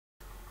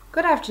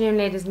Good afternoon,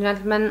 ladies and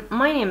gentlemen.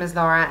 My name is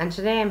Laura and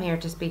today I'm here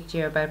to speak to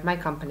you about my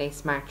company,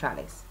 Smart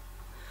Trolleys.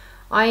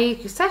 I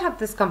set up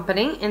this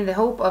company in the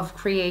hope of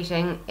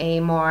creating a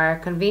more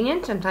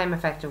convenient and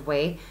time-effective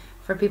way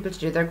for people to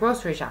do their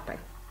grocery shopping.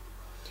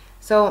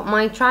 So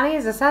my trolley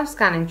is a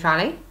self-scanning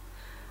trolley.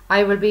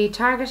 I will be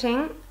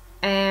targeting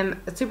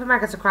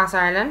supermarkets across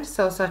Ireland,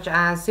 such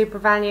as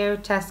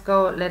SuperValu,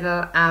 Tesco,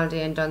 Lidl,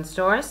 Aldi and Dunnes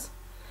Stores.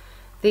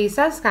 The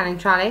self-scanning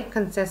trolley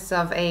consists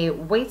of a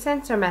weight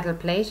sensor metal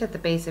plate at the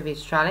base of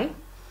each trolley.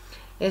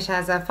 It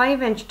has a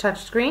 5-inch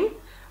touchscreen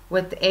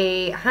with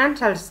a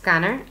handheld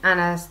scanner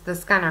and the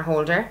scanner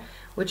holder,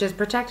 which is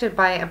protected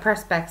by a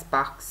perspex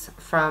box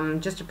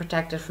just to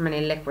protect it from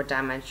any liquid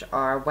damage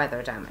or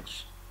weather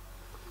damage.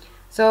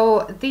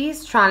 So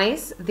these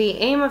trolleys, the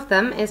aim of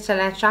them is to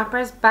let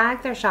shoppers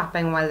bag their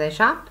shopping while they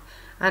shop,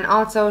 and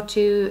also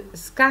to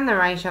scan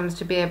their items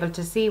to be able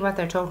to see what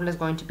their total is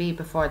going to be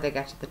before they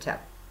get to the till.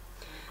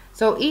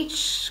 So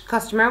each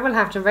customer will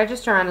have to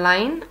register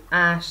online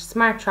at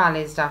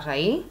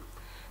smarttrolleys.ie.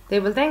 They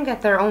will then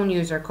get their own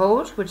user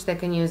code, which they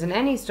can use in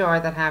any store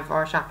that have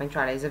our shopping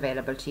trolleys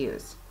available to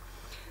use.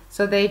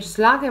 So they just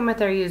log in with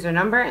their user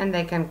number and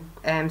they can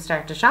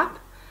start to shop.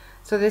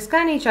 So they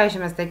scan each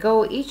item as they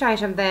go. Each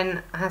item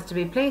then has to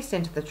be placed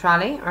into the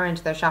trolley or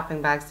into their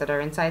shopping bags that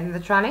are inside in the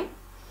trolley.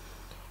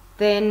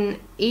 Then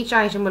each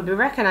item will be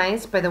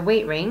recognised by the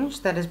weight range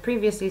that is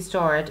previously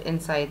stored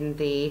inside in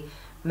the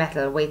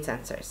metal weight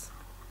sensors.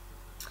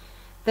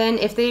 Then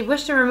if they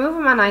wish to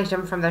remove an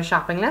item from their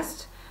shopping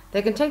list,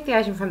 they can take the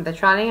item from the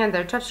trolley and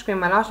their touchscreen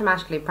will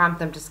automatically prompt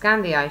them to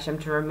scan the item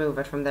to remove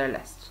it from their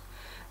list.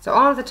 So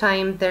all the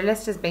time their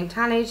list is being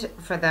tallied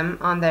for them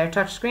on their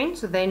touchscreen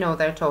so they know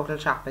their total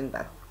shopping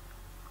bill.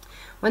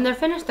 When they're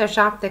finished their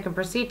shop, they can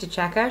proceed to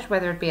checkout,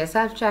 whether it be a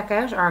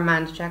self-checkout or a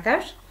manned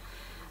checkout.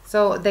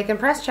 So they can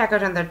press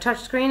checkout on their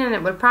touchscreen and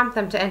it will prompt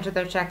them to enter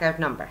their checkout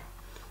number.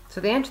 So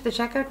they enter the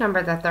checkout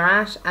number that they're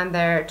at and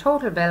their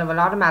total bill will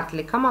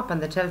automatically come up on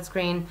the till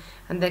screen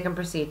and they can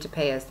proceed to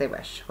pay as they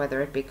wish,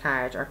 whether it be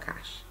card or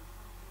cash.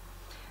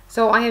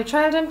 So I have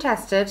trialled and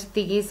tested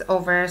these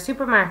over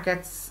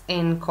supermarkets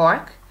in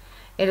Cork.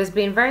 It has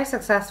been very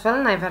successful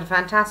and I've had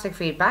fantastic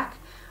feedback.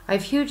 I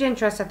have huge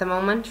interest at the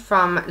moment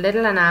from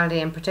Lidl and Aldi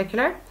in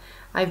particular.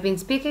 I've been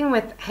speaking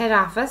with head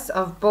office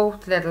of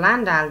both Lidl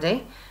and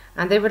Aldi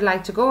and they would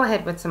like to go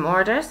ahead with some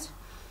orders.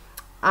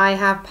 I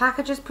have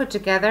packages put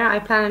together. I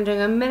plan on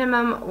doing a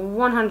minimum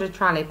 100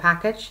 trolley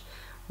package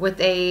with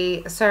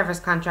a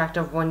service contract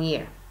of 1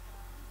 year.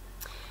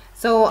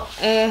 So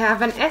I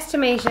have an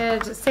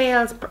estimated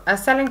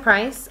selling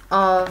price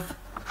of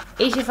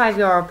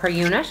 €85 per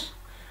unit,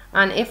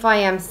 and if I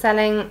am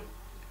selling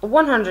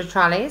 100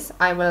 trolleys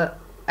I will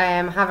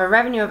have a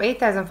revenue of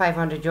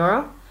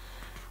 €8,500.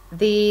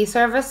 The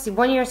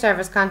 1 year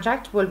service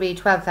contract will be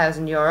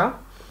 €12,000.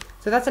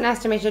 So that's an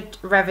estimated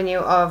revenue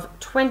of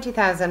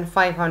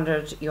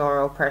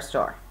 €20,500 per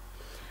store.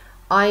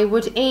 I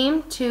would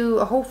aim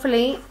to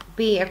hopefully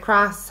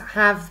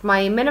have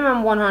my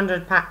minimum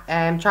 100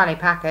 trolley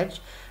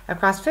package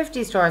across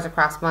 50 stores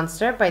across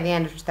Munster by the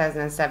end of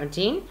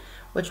 2017,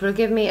 which will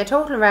give me a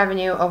total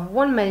revenue of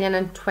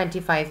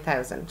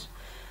 €1,025,000.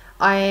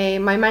 My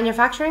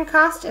manufacturing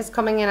cost is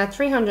coming in at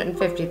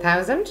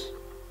 €350,000,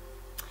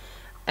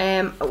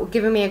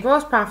 giving me a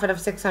gross profit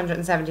of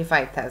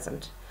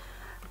 €675,000.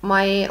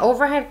 My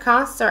overhead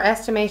costs are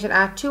estimated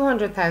at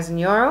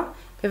 €200,000,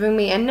 giving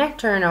me a net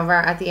turnover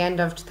at the end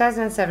of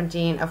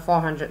 2017 of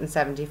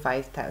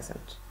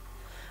 €475,000.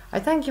 I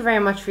thank you very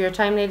much for your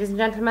time, ladies and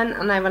gentlemen,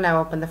 and I will now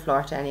open the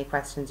floor to any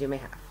questions you may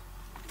have.